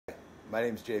My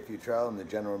name is Jay Futrell. I'm the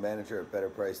general manager at Better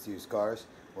Priced Used Cars.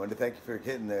 I wanted to thank you for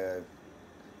hitting the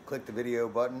click the video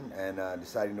button and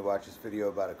deciding to watch this video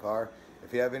about a car.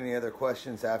 If you have any other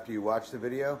questions after you watch the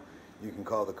video, you can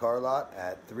call the car lot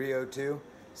at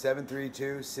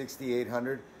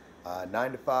 302-732-6800,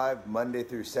 9 to 5, Monday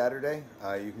through Saturday.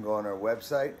 You can go on our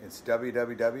website. It's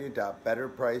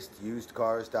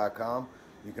www.betterpricedusedcars.com.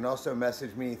 You can also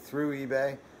message me through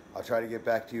eBay. I'll try to get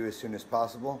back to you as soon as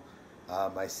possible.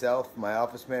 Myself, my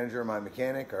office manager, and my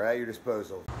mechanic are at your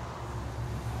disposal.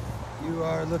 You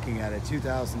are looking at a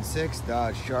 2006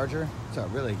 Dodge Charger. It's a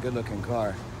really good looking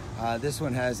car. This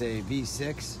one has a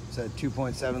V6. It's a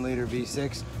 2.7 liter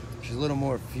V6, which is a little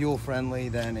more fuel friendly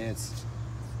than its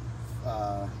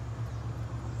 3.7,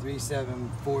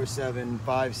 4.7,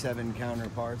 5.7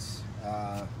 counterparts.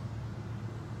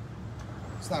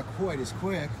 It's not quite as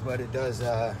quick, but it does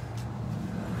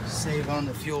save on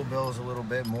the fuel bills a little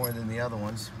bit more than the other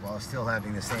ones while still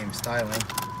having the same styling.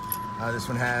 This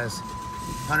one has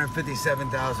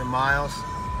 157,000 miles,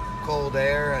 cold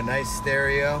air, a nice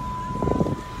stereo.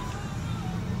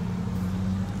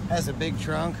 Has a big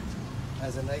trunk,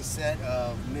 has a nice set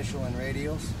of Michelin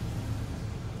radials.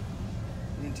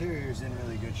 The interior is in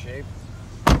really good shape.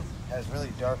 Has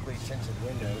really darkly tinted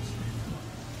windows.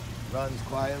 Runs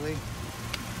quietly.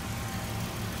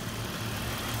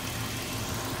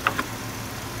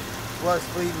 Was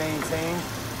fleet maintained.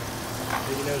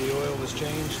 Even though the oil was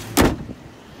changed.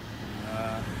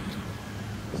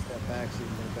 Step back so you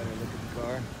can get a better look at the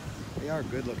car. They are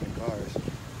good looking cars.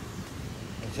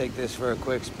 I'll take this for a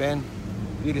quick spin.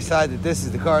 If you decide that this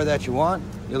is the car that you want,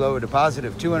 you'll owe a deposit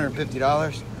of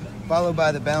 $250, followed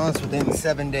by the balance within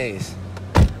 7 days.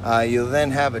 You'll then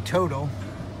have a total,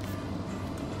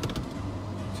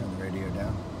 turn the radio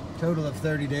down, total of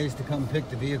 30 days to come pick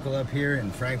the vehicle up here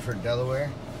in Frankfort, Delaware.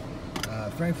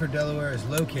 Frankfort, Delaware is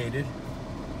located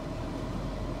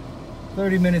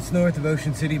 30 minutes north of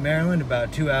Ocean City, Maryland,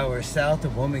 about 2 hours south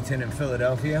of Wilmington and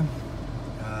Philadelphia.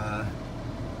 If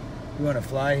you want to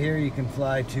fly here, you can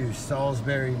fly to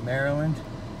Salisbury, Maryland.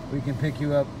 We can pick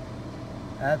you up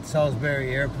at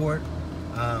Salisbury Airport.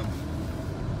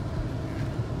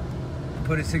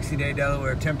 Put a 60-day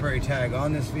Delaware temporary tag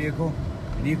on this vehicle,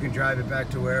 and you can drive it back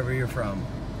to wherever you're from.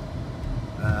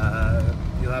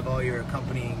 You'll have all your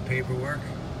accompanying paperwork,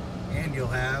 and you'll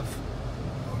have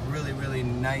a really, really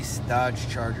nice Dodge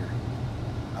Charger.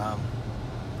 If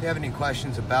you have any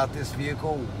questions about this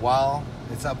vehicle while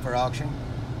it's up for auction,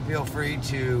 feel free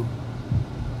to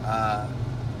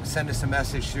send us a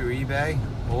message through eBay,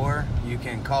 or you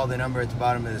can call the number at the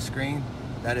bottom of the screen.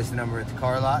 That is the number at the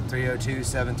car lot,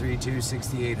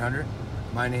 302-732-6800.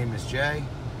 My name is Jay.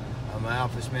 My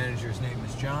office manager's name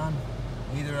is John.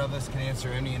 Either of us can answer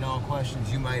any and all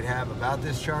questions you might have about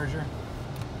this Charger.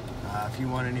 If you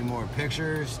want any more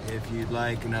pictures, if you'd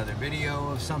like another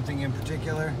video of something in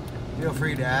particular, feel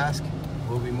free to ask.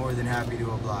 We'll be more than happy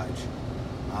to oblige.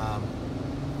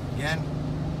 Again,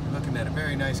 you're looking at a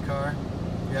very nice car.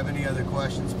 If you have any other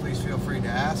questions, please feel free to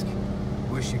ask.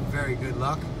 Wish you very good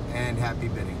luck and happy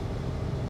bidding.